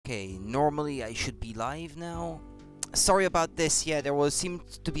Okay, normally I should be live now. Sorry about this. Yeah, seemed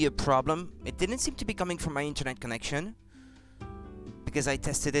to be a problem. It didn't seem to be coming from my internet connection, because I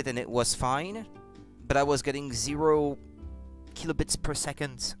tested it and it was fine, but I was getting 0 kilobits per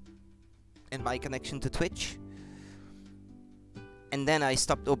second in my connection to Twitch. And then I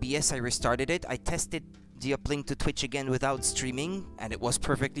stopped OBS, I restarted it, I tested the uplink to Twitch again without streaming, and it was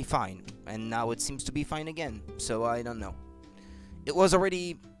perfectly fine. And now it seems to be fine again, so I don't know. It was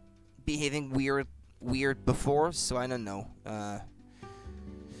already behaving weird before, so I don't know.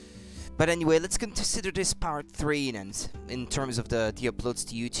 But anyway, let's consider this part 3 then, in terms of the uploads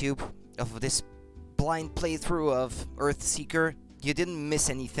to YouTube of this blind playthrough of Earthseeker. You didn't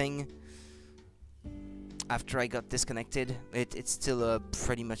miss anything after I got disconnected. It's still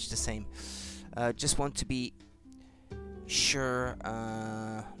pretty much the same. Just want to be sure.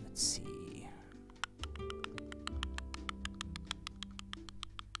 Let's see.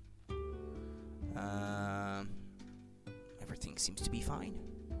 Everything seems to be fine.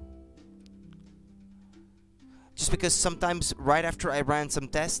 Just because sometimes right after I ran some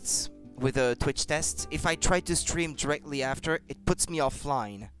tests with a Twitch test, if I try to stream directly after, it puts me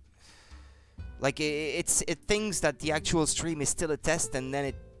offline. Like it thinks that the actual stream is still a test, and then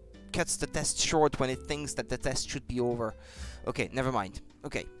it cuts the test short when it thinks that the test should be over. Okay, never mind.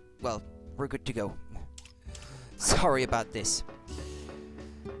 Okay, well, we're good to go. Sorry about this.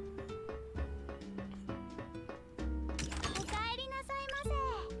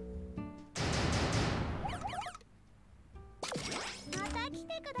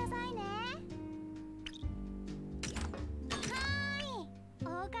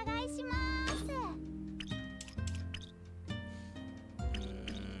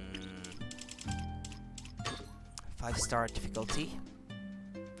 Five-star difficulty.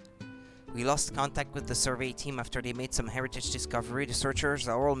 We lost contact with the survey team after they made some heritage discovery. The searchers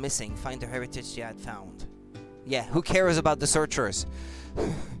are all missing. Find the heritage they had found. Yeah, who cares about the searchers?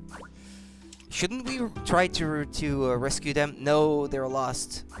 Shouldn't we try to rescue them? No, they're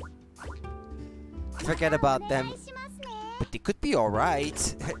lost. Forget about them. But they could be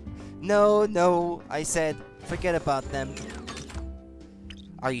alright. No, I said forget about them.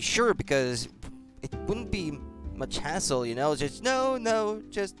 Are you sure? Because it wouldn't be much hassle, you know, just no,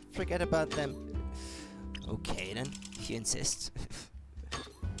 just forget about them. Okay then, he insists.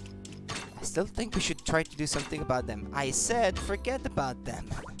 I still think we should try to do something about them. I said forget about them.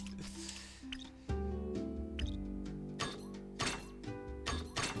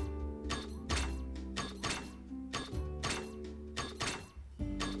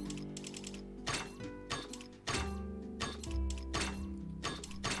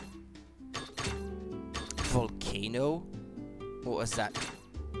 Volcano? What was that?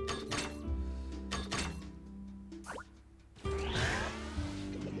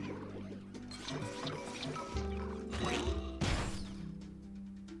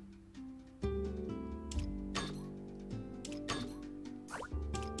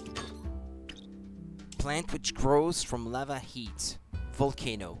 Plant which grows from lava heat.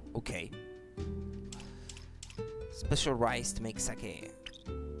 Volcano. Okay. Special rice to make sake.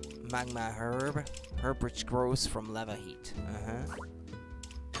 Magma herb. Herb which grows from lava heat.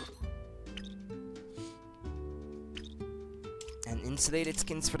 And insulated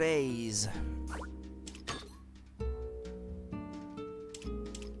skins for days.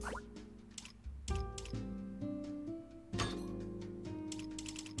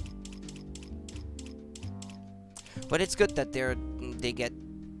 But it's good that they get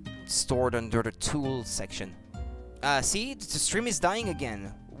stored under the tools section. See, the stream is dying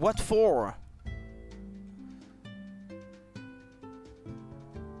again. What for?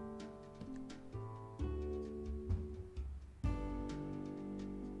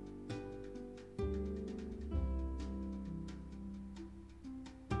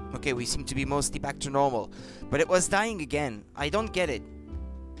 Okay, we seem to be mostly back to normal. But it was dying again. I don't get it.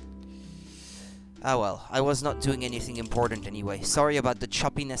 Ah well, I was not doing anything important anyway. Sorry about the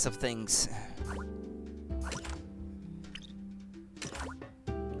choppiness of things.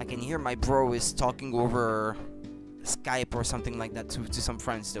 I can hear my bro is talking over Skype or something like that to some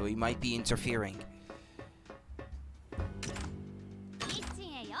friends, though. He might be interfering.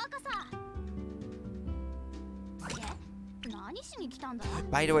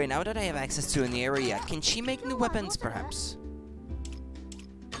 By the way, now that I have access to an area, can she make new weapons, perhaps?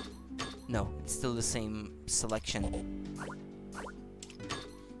 No, it's still the same selection.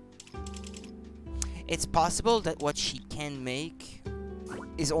 It's possible that what she can make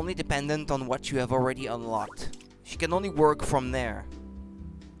is only dependent on what you have already unlocked. She can only work from there.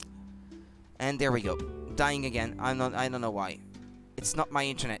 And there we go. Dying again. I don't know why. It's not my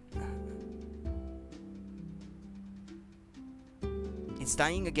internet. It's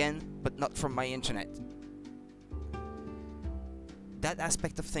dying again, but not from my internet. That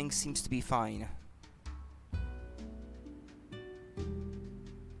aspect of things seems to be fine.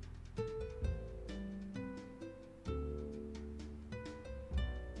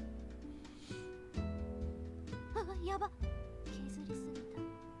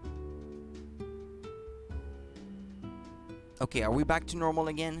 Okay, are we back to normal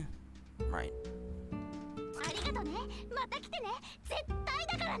again? Right.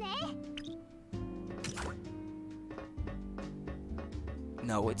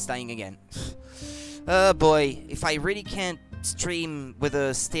 No, it's dying again. Oh boy, if I really can't stream with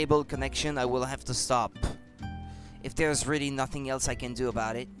a stable connection, I will have to stop. If there's really nothing else I can do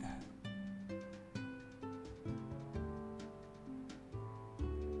about it.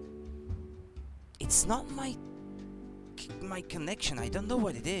 It's not my connection. I don't know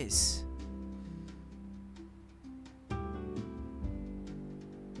what it is.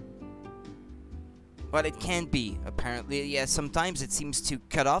 Well, it can be, apparently. Yeah, sometimes it seems to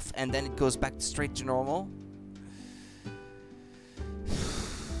cut off and then it goes back straight to normal.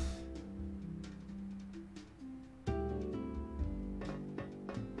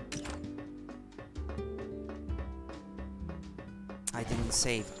 I didn't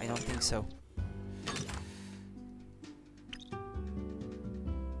save. I don't think so.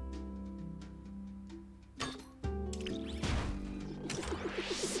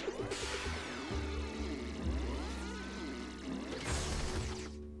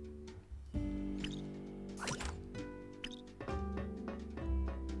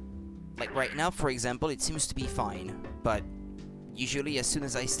 Like right now, for example, it seems to be fine, but usually as soon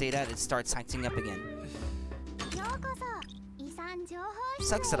as I stay that, it starts acting up again.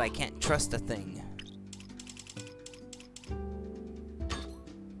 Sucks that I can't trust the thing.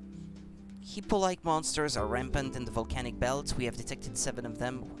 Hippo-like monsters are rampant in the volcanic belt. We have detected 7 of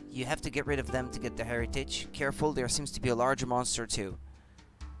them. You have to get rid of them to get the heritage. Careful, there seems to be a larger monster too.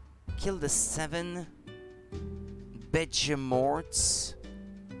 Kill the 7 Begemorts.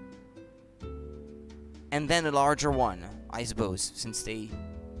 And then a larger one, I suppose, since they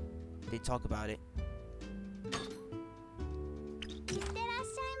talk about it.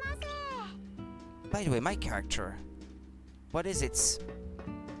 By the way, my character, what is its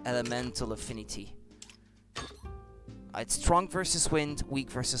elemental affinity? It's strong versus wind, weak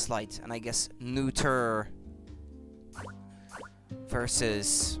versus light, and I guess neuter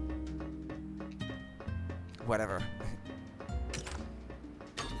versus whatever.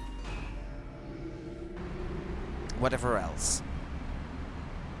 Whatever else.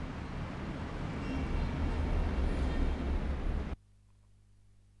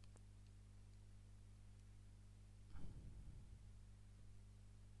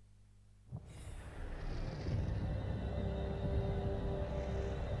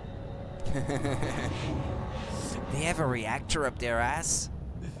 They have a reactor up their ass?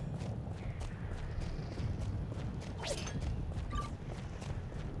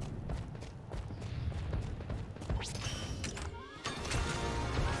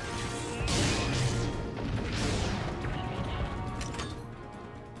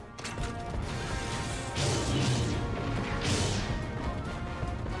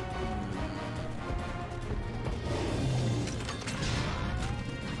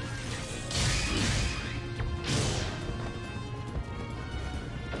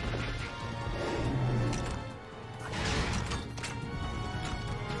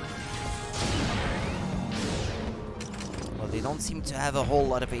 They don't seem to have a whole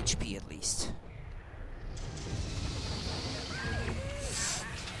lot of HP, at least.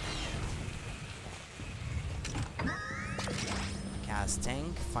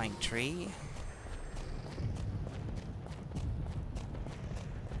 Casting, find tree.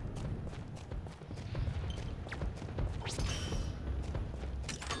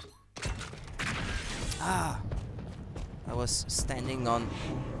 Ah! I was standing on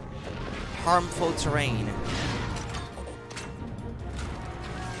harmful terrain.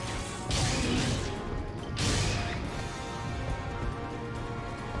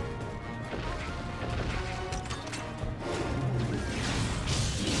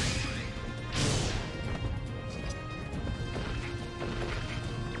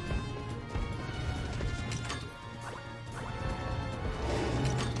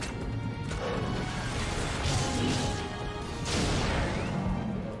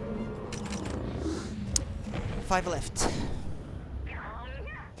 Five left.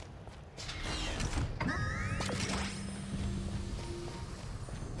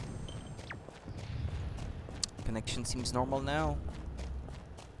 Connection seems normal now.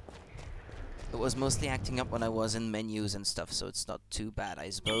 It was mostly acting up when I was in menus and stuff, so it's not too bad, I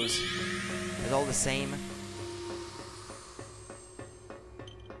suppose. It's all the same.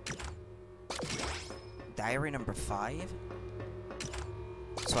 Diary number 5.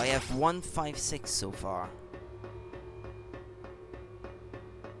 So I have 156 so far.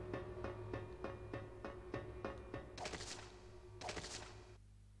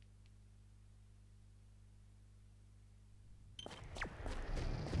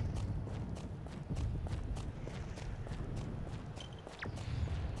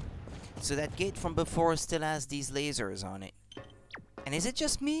 So that gate from before still has these lasers on it. And is it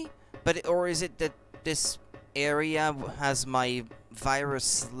just me? Or is it that this area has my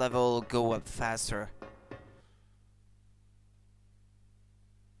virus level go up faster?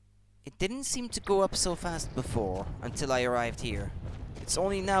 It didn't seem to go up so fast before, until I arrived here. It's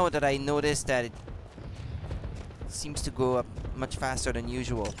only now that I noticed that it seems to go up much faster than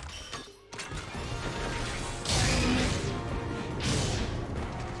usual.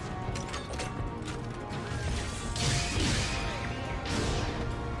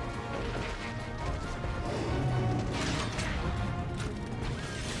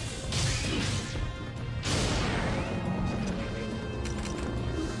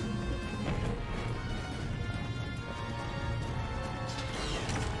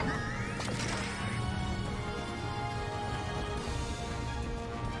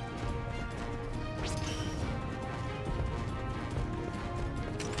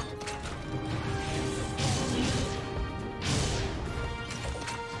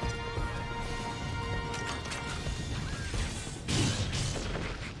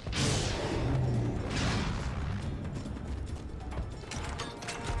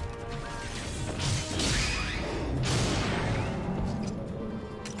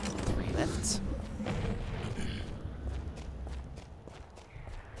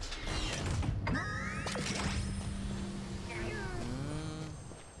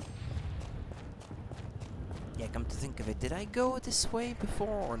 Yeah, come to think of it, did I go this way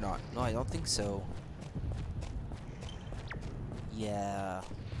before or not? No, I don't think so. Yeah.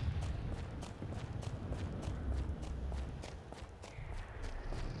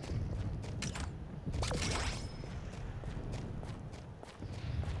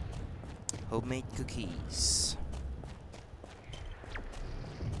 Homemade cookies.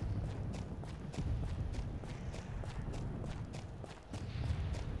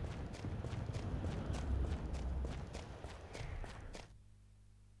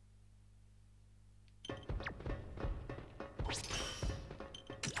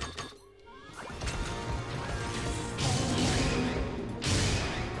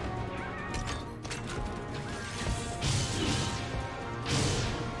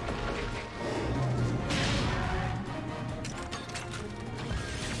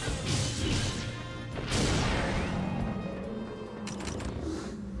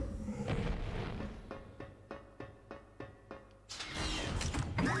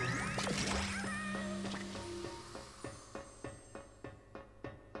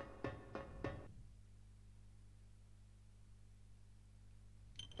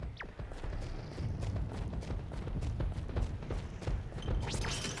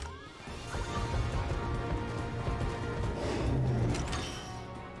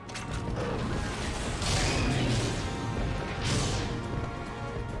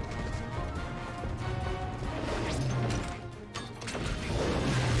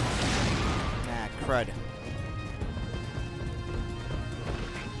 Crud.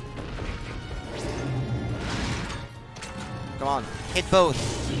 Come on, hit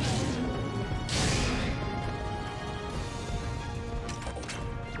both.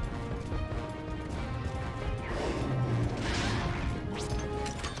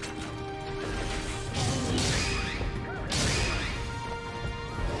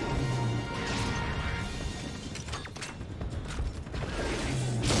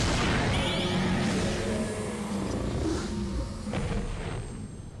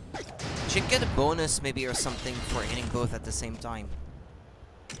 Should get a bonus maybe or something for hitting both at the same time.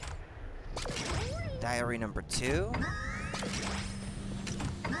 Diary number 2.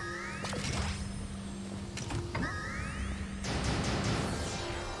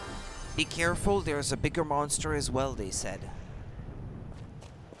 Be careful, there's a bigger monster as well, they said.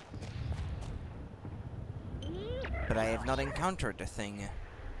 But I have not encountered the thing.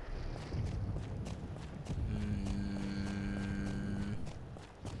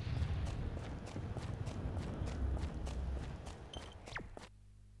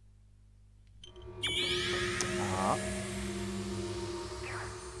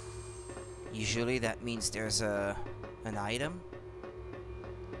 Usually that means there's an item.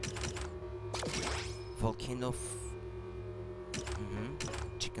 Volcano.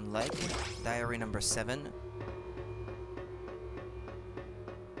 Chicken leg. Diary number 7.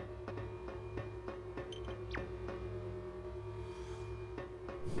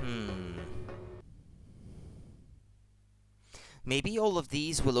 Maybe all of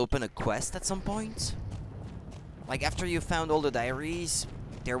these will open a quest at some point? Like, after you found all the diaries,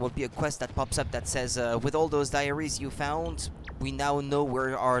 there will be a quest that pops up that says, with all those diaries you found, we now know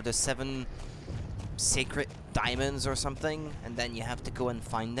where are the 7 sacred diamonds or something, and then you have to go and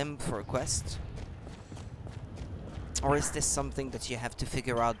find them for a quest? Or is this something that you have to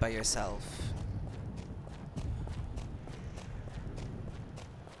figure out by yourself?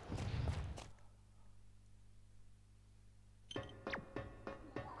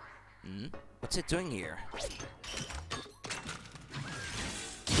 What's it doing here?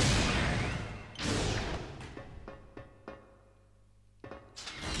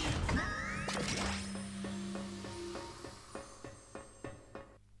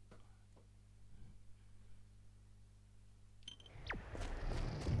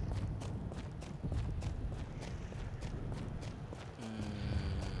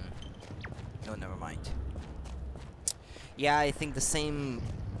 No, never mind. Yeah, I think the same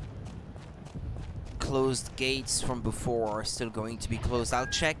closed gates from before are still going to be closed. I'll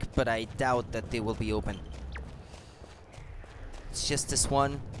check, but I doubt that they will be open. It's just this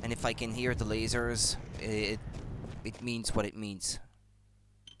one, and if I can hear the lasers, it means what it means.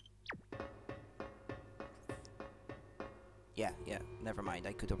 Yeah, never mind.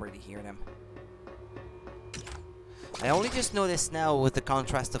 I could already hear them. I only just noticed now with the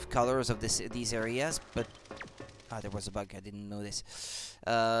contrast of colors of these areas, but there was a bug. I didn't notice.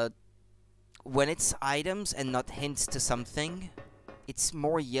 When it's items and not hints to something, it's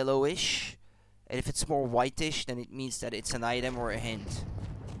more yellowish, and if it's more whitish, then it means that it's an item or a hint.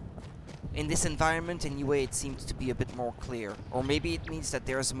 In this environment, anyway, it seems to be a bit more clear. Or maybe it means that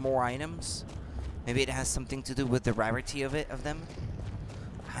there's more items. Maybe it has something to do with the rarity of them.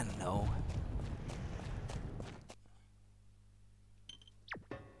 I don't know.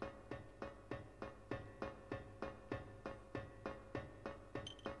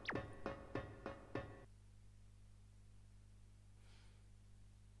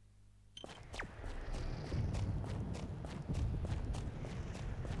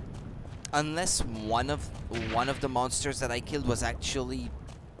 Unless one of the monsters that I killed was actually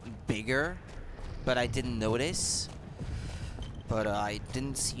bigger, but I didn't notice. But I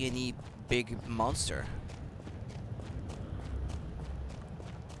didn't see any big monster.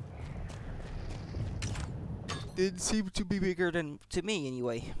 Didn't seem to be bigger than to me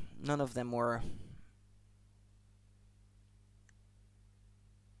anyway. None of them were.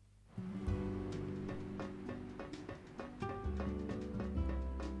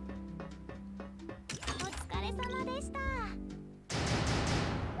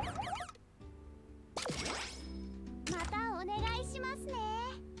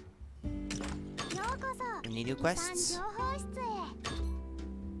 Any new quests?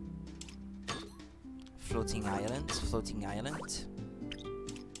 Floating island, floating island.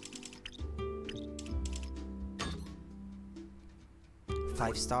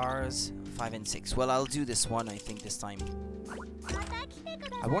 Five stars, 5 and 6. Well, I'll do this one, I think, this time.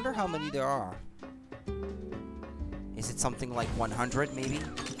 I wonder how many there are. Is it something like 100, maybe?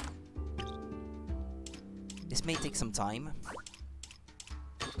 This may take some time.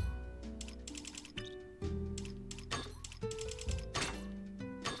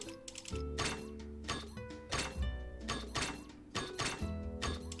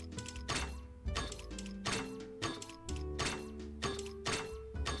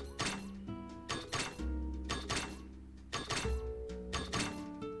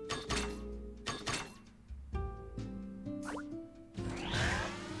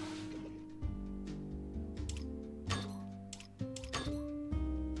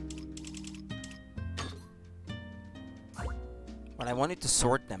 But I wanted to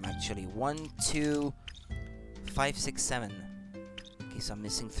sort them actually. 1, 2, 5, 6, 7. Okay, so I'm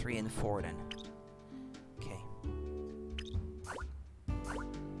missing 3 and 4 then. Okay.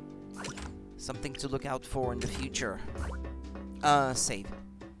 Something to look out for in the future. Save.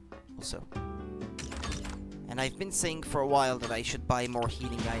 Also. And I've been saying for a while that I should buy more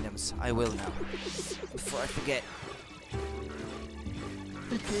healing items. I will now. Before I forget.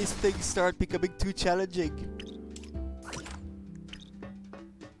 In case things start becoming too challenging.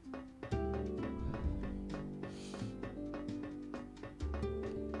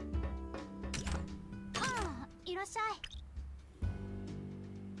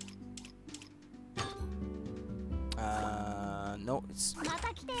 No, it's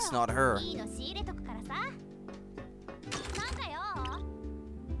It's not her.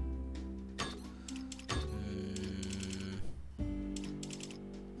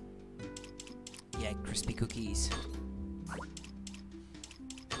 Yeah, crispy cookies.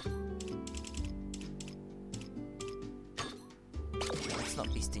 Let's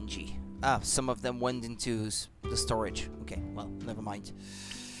not be stingy. Ah, some of them went into the storage. Okay, well, never mind.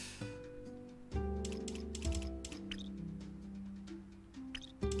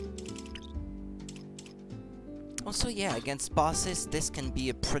 Also, yeah, against bosses, this can be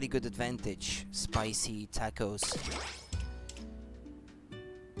a pretty good advantage. Spicy tacos.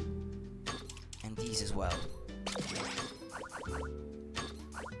 And these as well.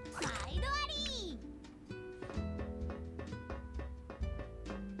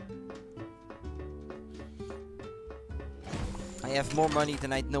 I have more money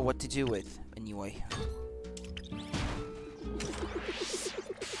than I know what to do with, anyway.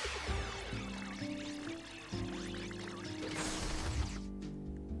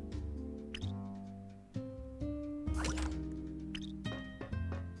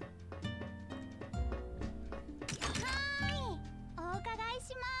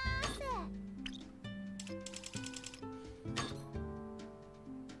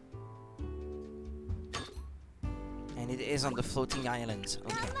 And it is on the floating island.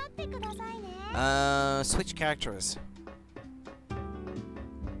 Okay. Switch characters.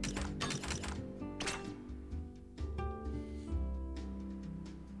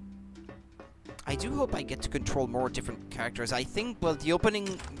 I do hope I get to control more different characters. I think, well, the opening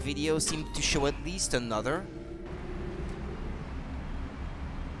video seemed to show at least another.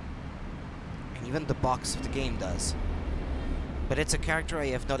 And even the box of the game does. But it's a character I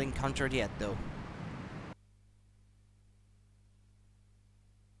have not encountered yet, though.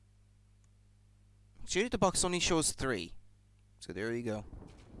 Actually, the box only shows 3. So there you go.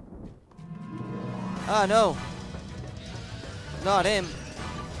 Ah, no! Not him!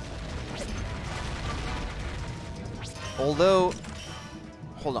 Although...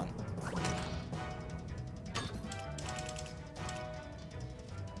 Hold on.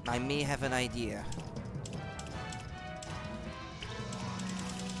 I may have an idea.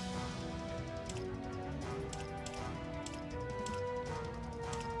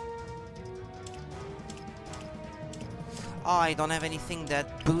 Oh, I don't have anything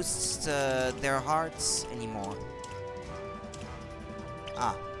that boosts their hearts anymore.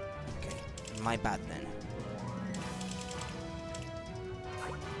 Ah, okay. My bad then.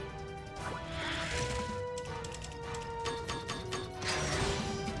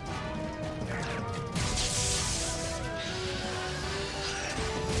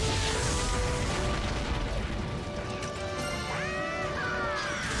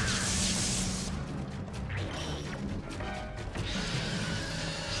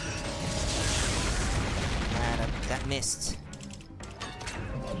 That missed.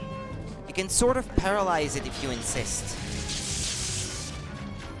 You can sort of paralyze it if you insist.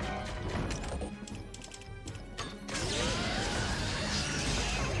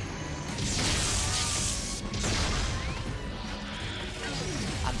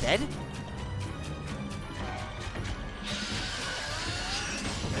 I'm dead?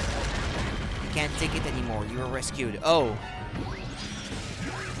 You can't take it anymore. You were rescued. Oh.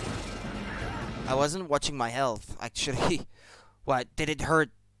 I wasn't watching my health, actually. What? Did it hurt?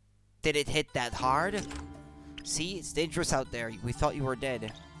 Did it hit that hard? See? It's dangerous out there. We thought you were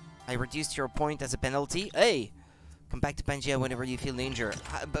dead. I reduced your point as a penalty. Hey! Come back to Pangea whenever you feel danger.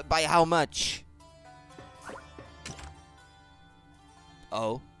 But by how much?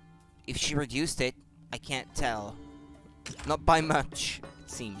 Oh. If she reduced it, I can't tell. Not by much, it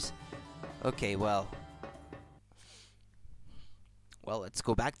seems. Okay, well. Well, let's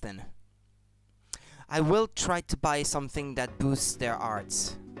go back then. I will try to buy something that boosts their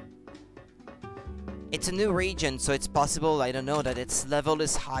arts. It's a new region, so it's possible, I don't know, that its level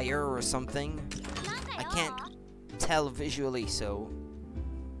is higher or something. I can't tell visually, so...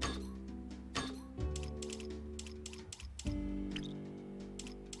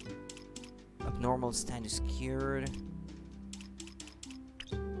 Abnormal status cured.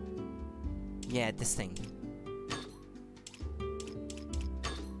 Yeah, this thing.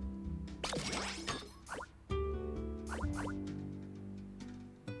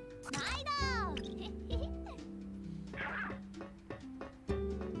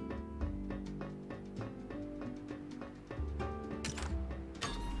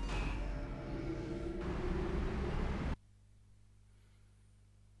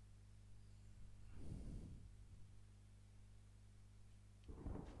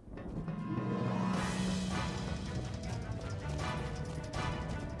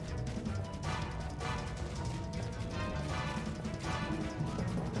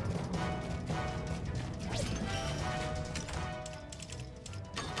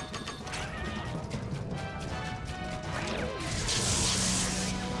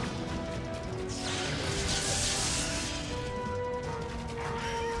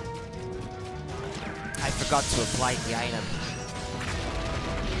 forgot to apply the item.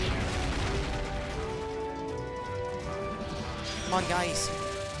 Come on, guys.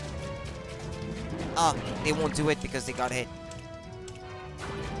 Ah, they won't do it because they got hit.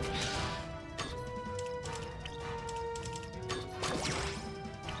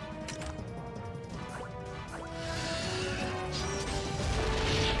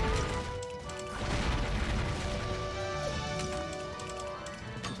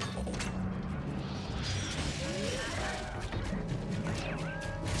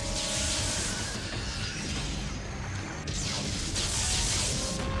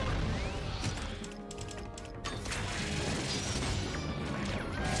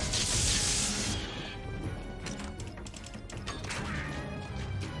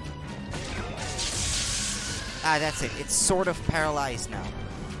 Ah, that's it. It's sort of paralyzed now.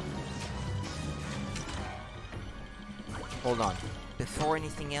 Hold on. Before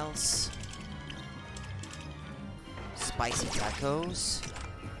anything else... Spicy tacos.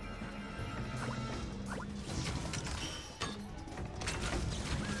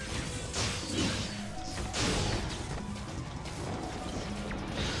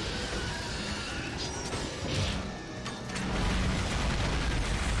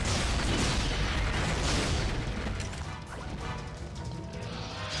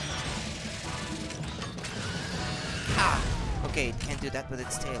 Okay, it can do that with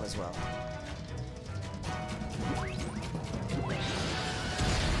its tail as well.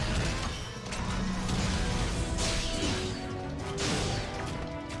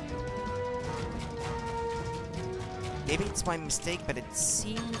 Maybe it's my mistake, but it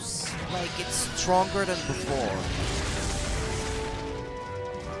seems like it's stronger than before.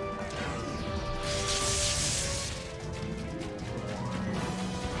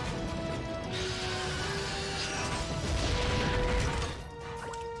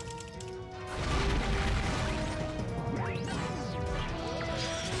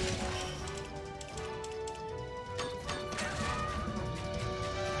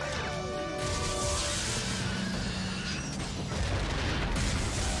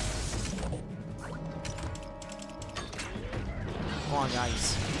 Come on,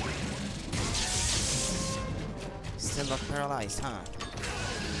 guys. Still not paralyzed, huh?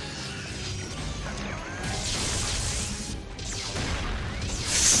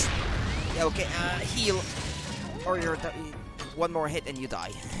 Yeah, okay, heal. Or you're one more hit and you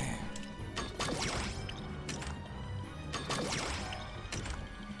die.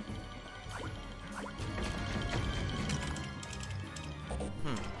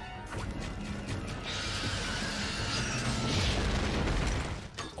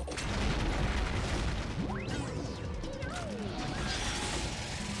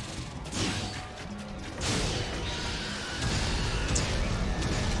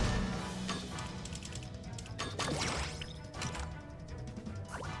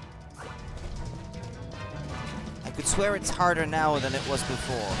 I could swear it's harder now than it was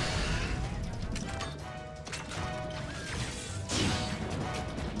before.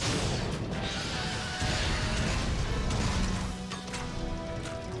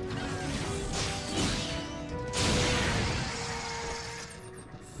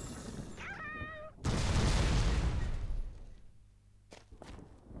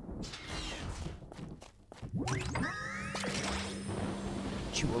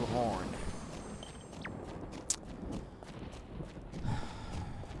 Jewel horn.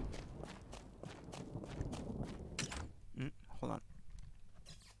 Hold on.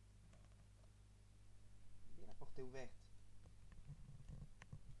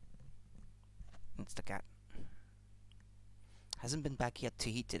 It's the cat. Hasn't been back yet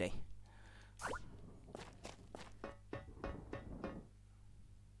to eat today.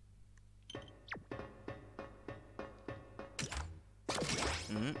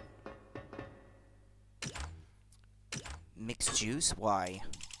 Mixed juice? Why?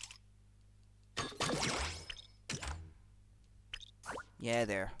 Yeah,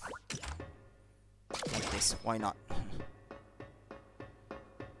 there. Like this. Why not?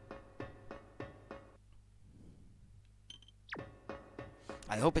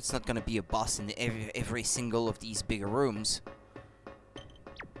 I hope it's not gonna be a boss in every single of these bigger rooms.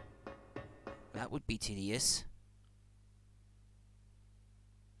 That would be tedious.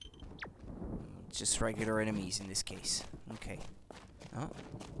 Just regular enemies in this case. Okay. Oh.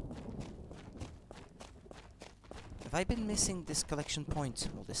 Have I been missing this collection point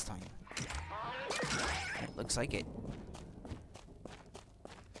all this time? It looks like it.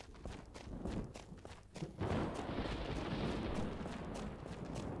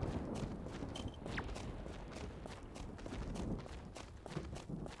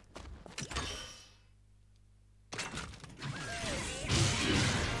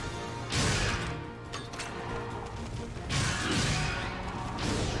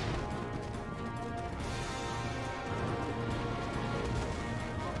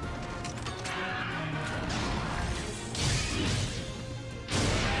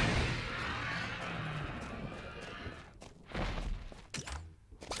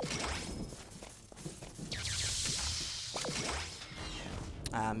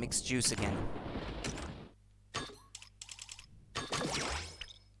 Mixed juice again.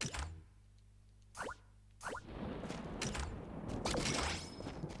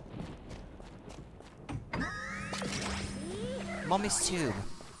 Mommy's tube.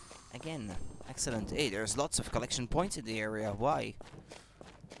 Again. Excellent. Hey, there's lots of collection points in the area. Why?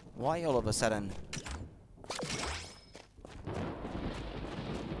 Why all of a sudden?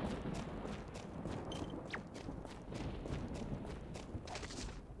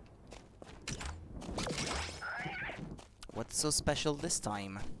 What's so special this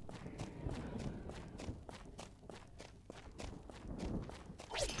time?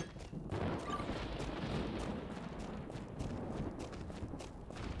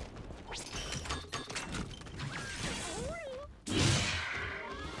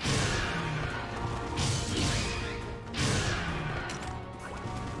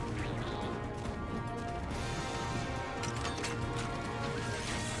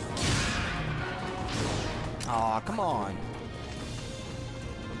 Aw, come on.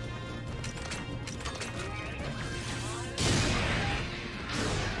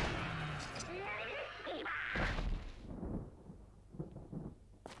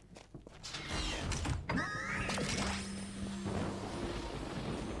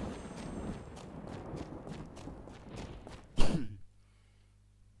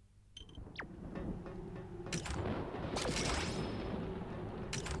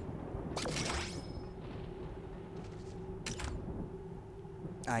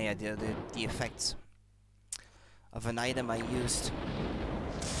 Ah, yeah, the effects of an item I used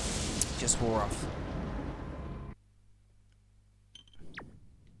just wore off.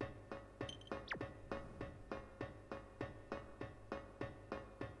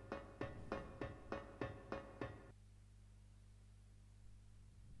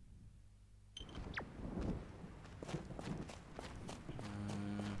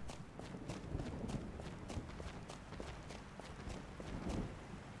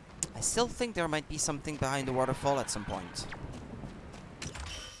 I still think there might be something behind the waterfall at some point.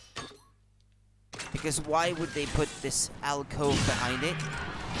 Because why would they put this alcove behind it?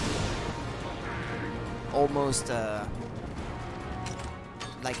 Almost,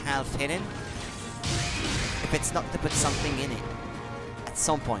 like half hidden? If it's not to put something in it. At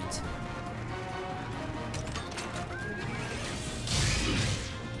some point.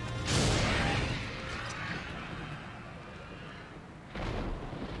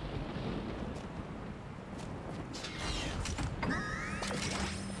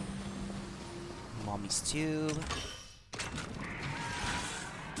 Mommy's tube.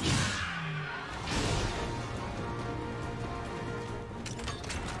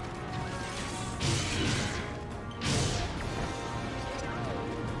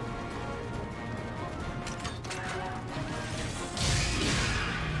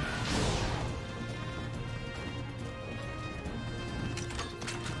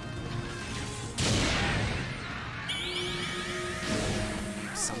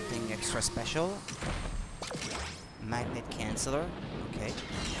 Something extra special. Magnet canceller. Okay.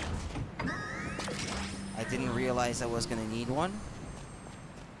 I didn't realize I was gonna need one.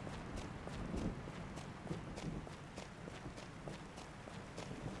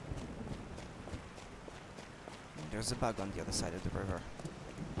 There's a bug on the other side of the river.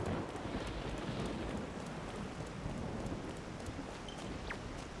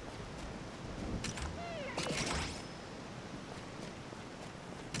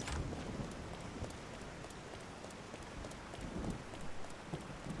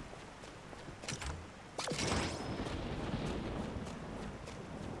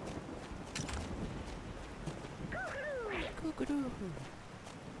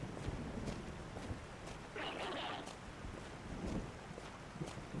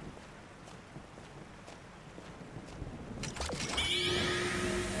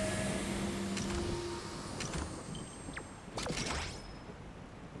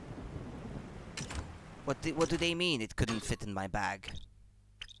 What do they mean it couldn't fit in my bag?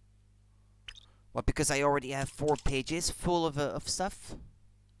 What, because I already have 4 pages full of stuff?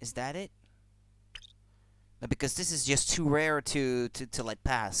 Is that it? No, because this is just too rare to let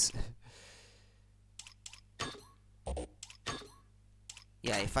pass.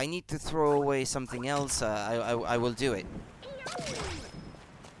 Yeah, if I need to throw away something else, I will do it.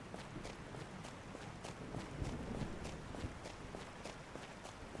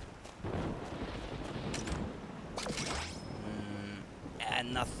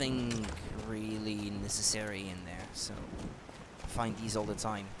 And nothing really necessary in there, so I find these all the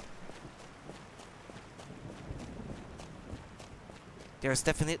time. There's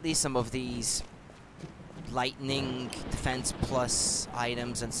definitely some of these lightning, defense plus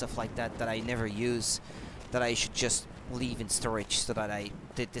items and stuff like that that I never use, that I should just leave in storage so that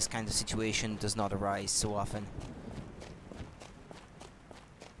this kind of situation does not arise so often.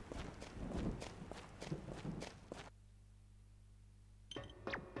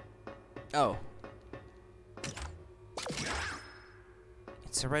 Oh.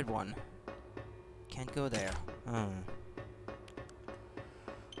 It's a red one. Can't go there. Oh.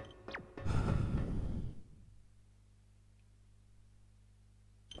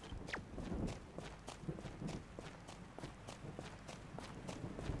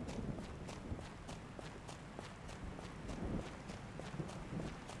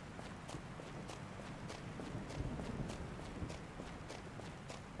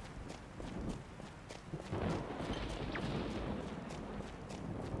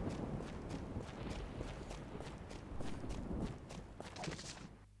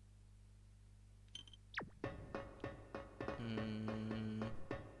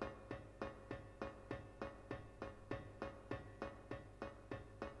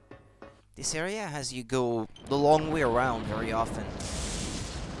 This area has you go the long way around very often.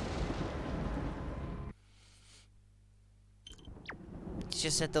 It's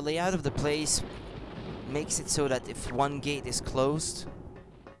just that the layout of the place makes it so that if one gate is closed,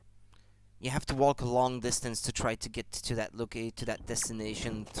 you have to walk a long distance to try to get to that to that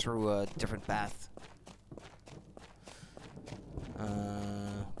destination through a different path.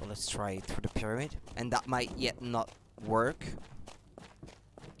 Well, let's try it through the pyramid, and that might yet not work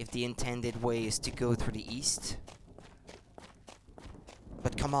if the intended way is to go through the east.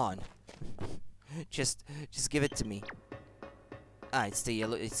 But come on. just give it to me. Ah, it's the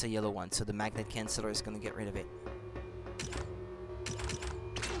yellow one, so the magnet canceller is gonna get rid of it.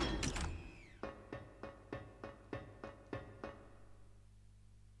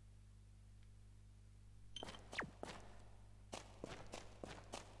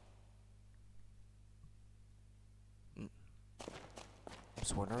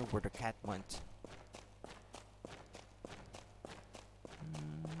 Just wondering where the cat went.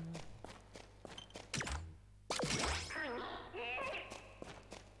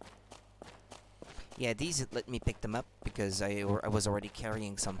 Yeah, these let me pick them up because I was already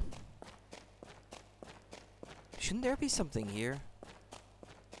carrying some. Shouldn't there be something here?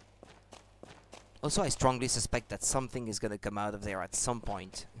 Also, I strongly suspect that something is gonna come out of there at some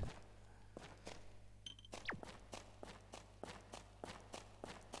point.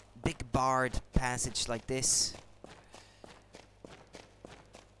 Big barred passage like this.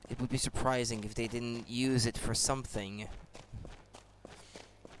 It would be surprising if they didn't use it for something.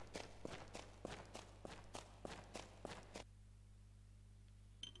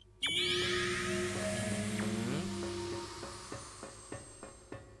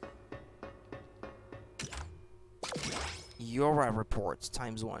 Yora reports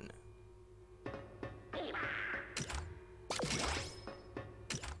 ×1.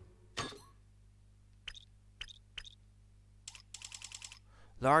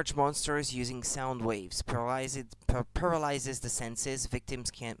 Large monsters using sound waves paralyzes the senses. Victims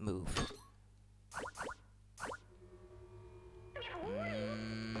can't move.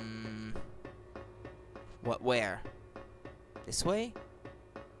 What? Where? This way?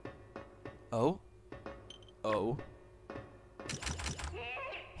 Oh. Oh.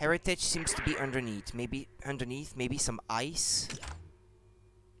 Heritage seems to be underneath. Maybe underneath, maybe some ice.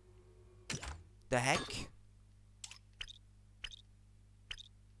 The heck?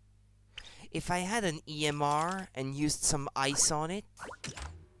 If I had an EMR and used some ice on it,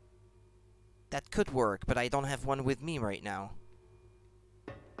 that could work, but I don't have one with me right now.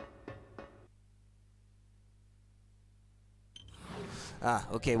 Ah,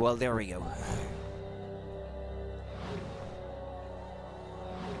 okay, well, there we go.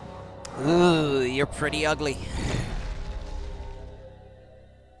 Ooh, you're pretty ugly.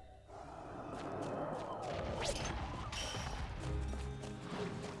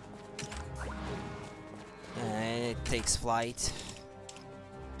 It takes flight.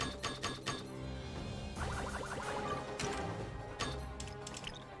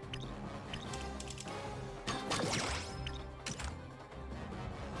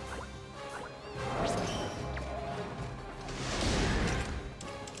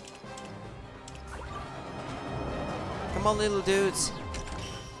 Come on, little dudes.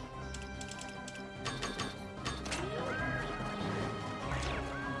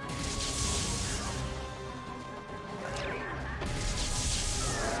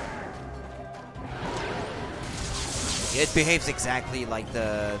 It behaves exactly like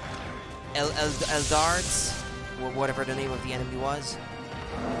the Eldards, or whatever the name of the enemy was.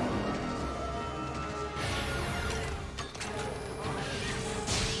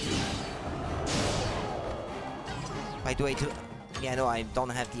 By the way, yeah, no, I don't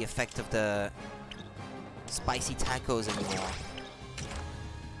have the effect of the spicy tacos anymore.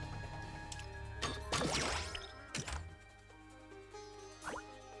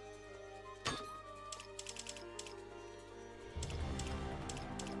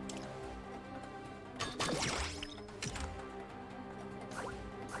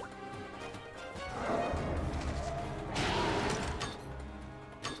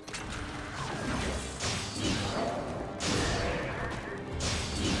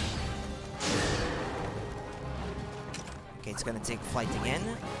 Okay, it's gonna take flight again.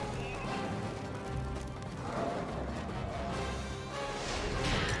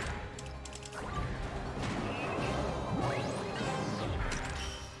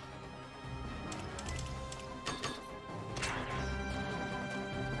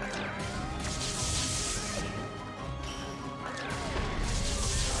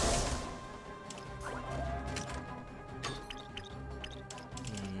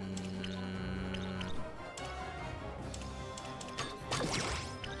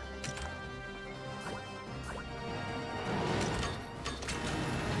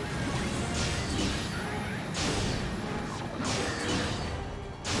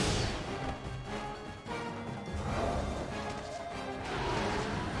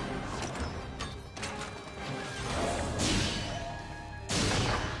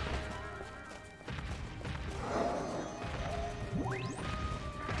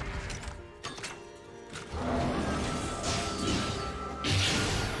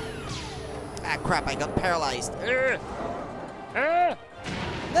 Ah, crap, I got paralyzed.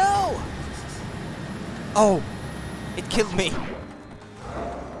 No! Oh, it killed me.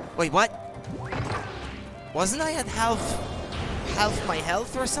 Wait, what? Wasn't I at half my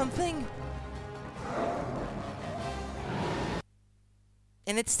health or something?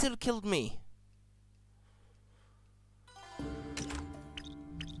 And it still killed me.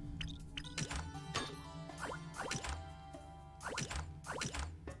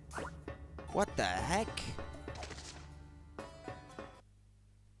 What the heck?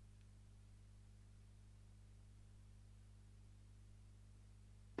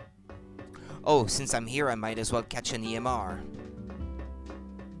 Oh, since I'm here, I might as well catch an EMR.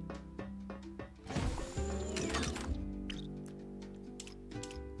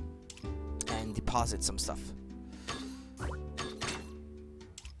 And deposit some stuff.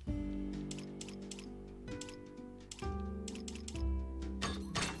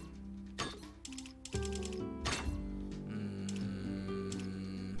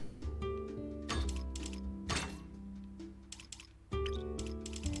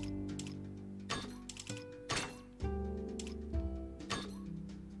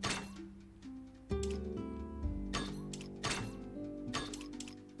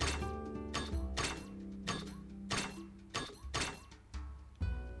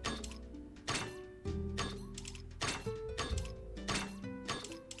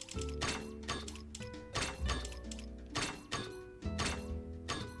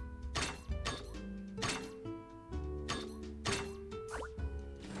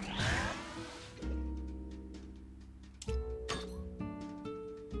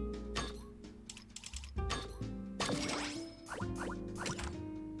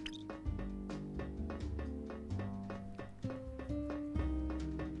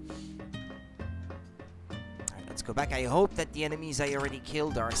 Let's go back. I hope that the enemies I already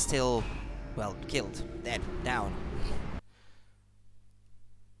killed are still, well, killed, dead, down.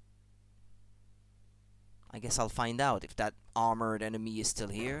 I guess I'll find out if that armored enemy is still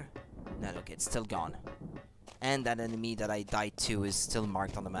here. No, look, it's still gone. And that enemy that I died to is still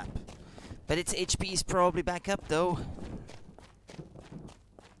marked on the map. But its HP is probably back up, though.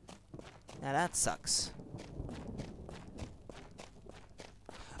 Now that sucks.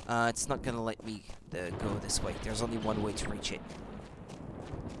 It's not gonna let me go this way. There's only one way to reach it.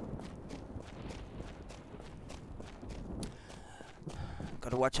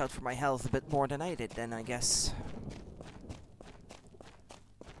 Gotta watch out for my health a bit more than I did then, I guess.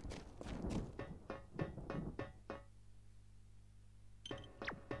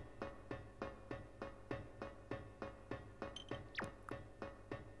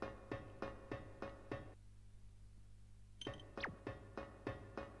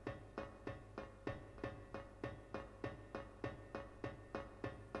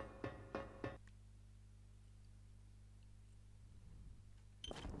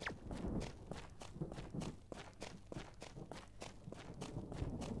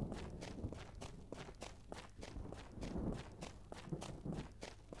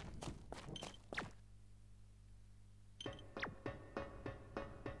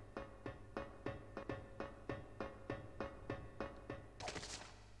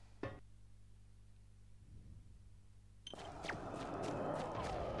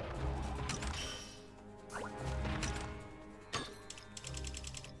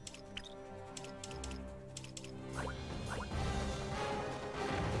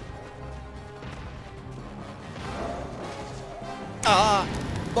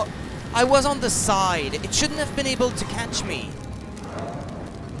 But I was on the side. It shouldn't have been able to catch me.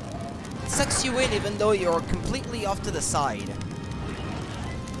 It sucks you in even though you're completely off to the side.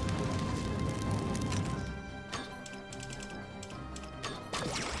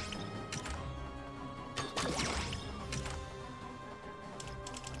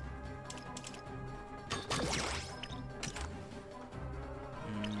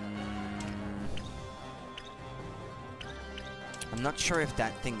 I'm not sure if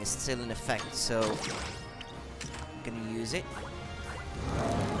that thing is still in effect, so I'm gonna use it.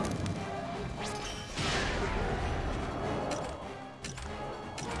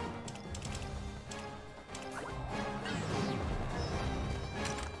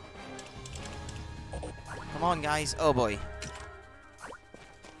 Come on, guys. Oh boy.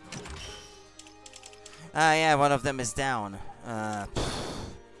 Yeah, one of them is down. I've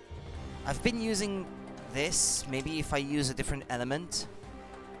been using this. Maybe if I use a different element.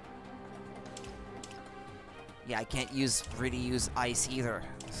 Yeah, I can't really use ice either.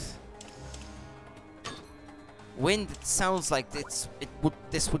 Wind, it sounds like this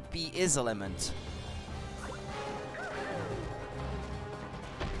would be his element.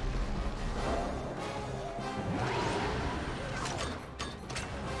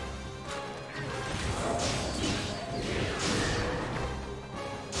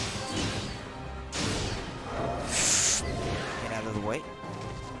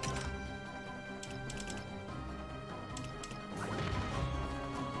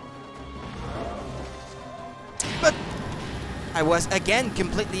 I was, again,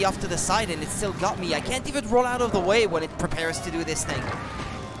 completely off to the side and it still got me. I can't even roll out of the way when it prepares to do this thing.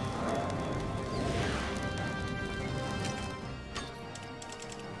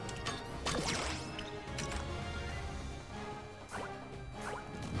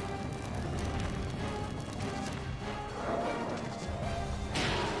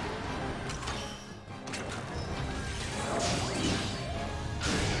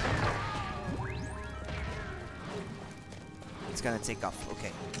 It's gonna take off.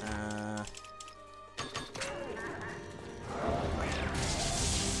 Okay.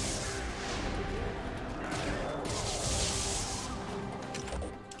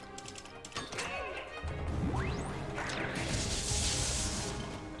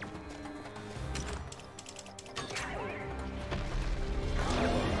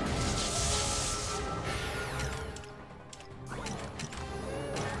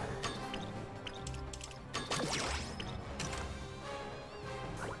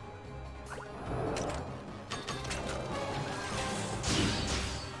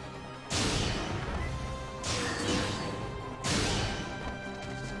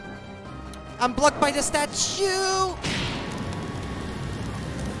 I'm blocked by the statue!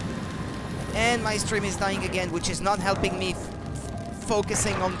 And my stream is dying again, which is not helping me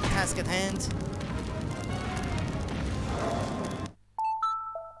focusing on the task at hand.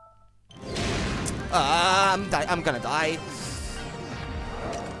 I'm gonna die.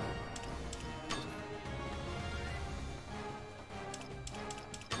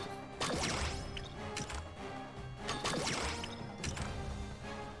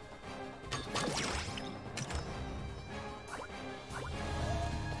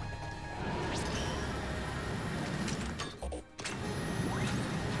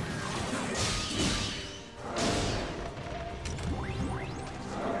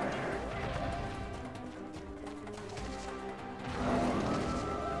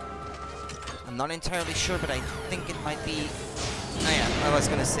 I'm not entirely sure, but I think it might be... Oh yeah, I was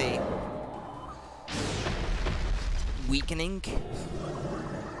gonna say... weakening.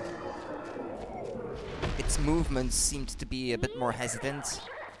 Its movements seemed to be a bit more hesitant.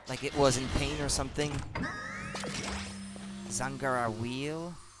 Like it was in pain or something. Zangara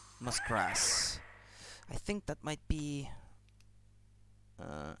wheel. Muskgrass. I think that might be...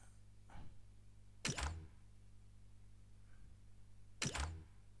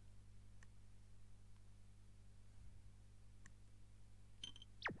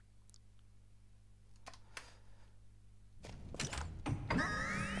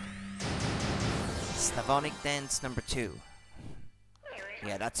 Slavonic Dance number 2.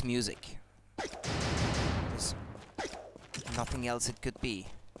 Yeah, that's music. There's nothing else it could be.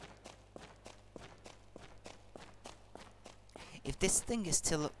 If this thing is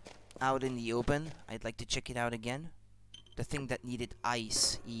still out in the open, I'd like to check it out again. The thing that needed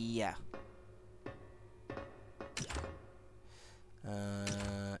ice, yeah.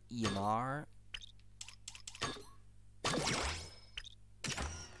 EMR.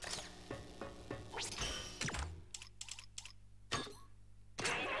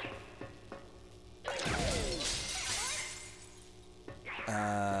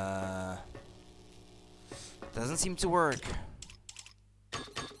 Doesn't seem to work.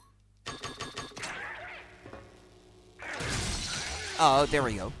 Oh, there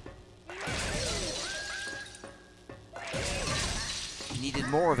we go. Needed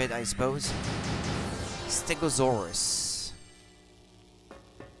more of it, I suppose. Stegosaurus.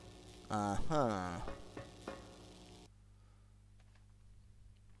 Uh-huh.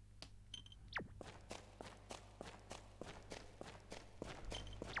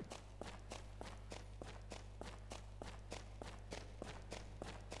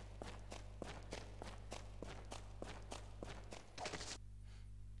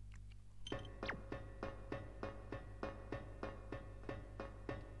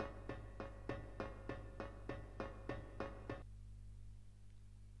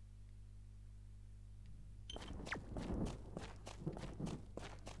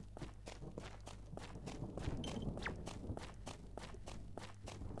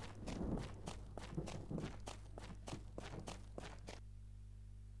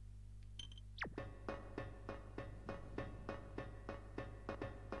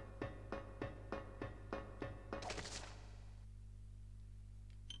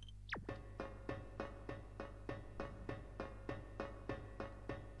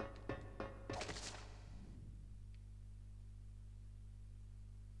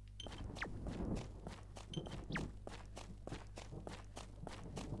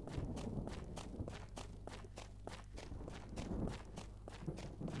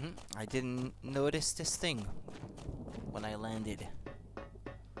 I didn't notice this thing when I landed.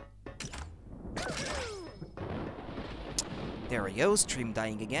 There we go, stream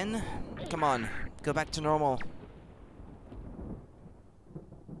dying again. Come on, go back to normal.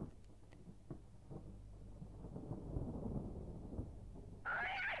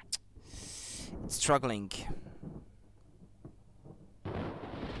 It's struggling.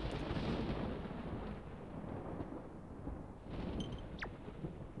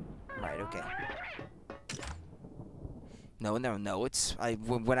 Okay. No, it's...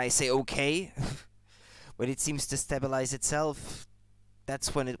 when I say okay, when it seems to stabilize itself,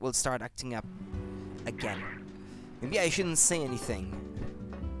 that's when it will start acting up again. Maybe I shouldn't say anything.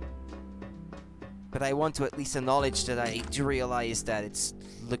 But I want to at least acknowledge that I do realize that it's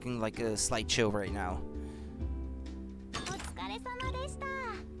looking like a slideshow right now.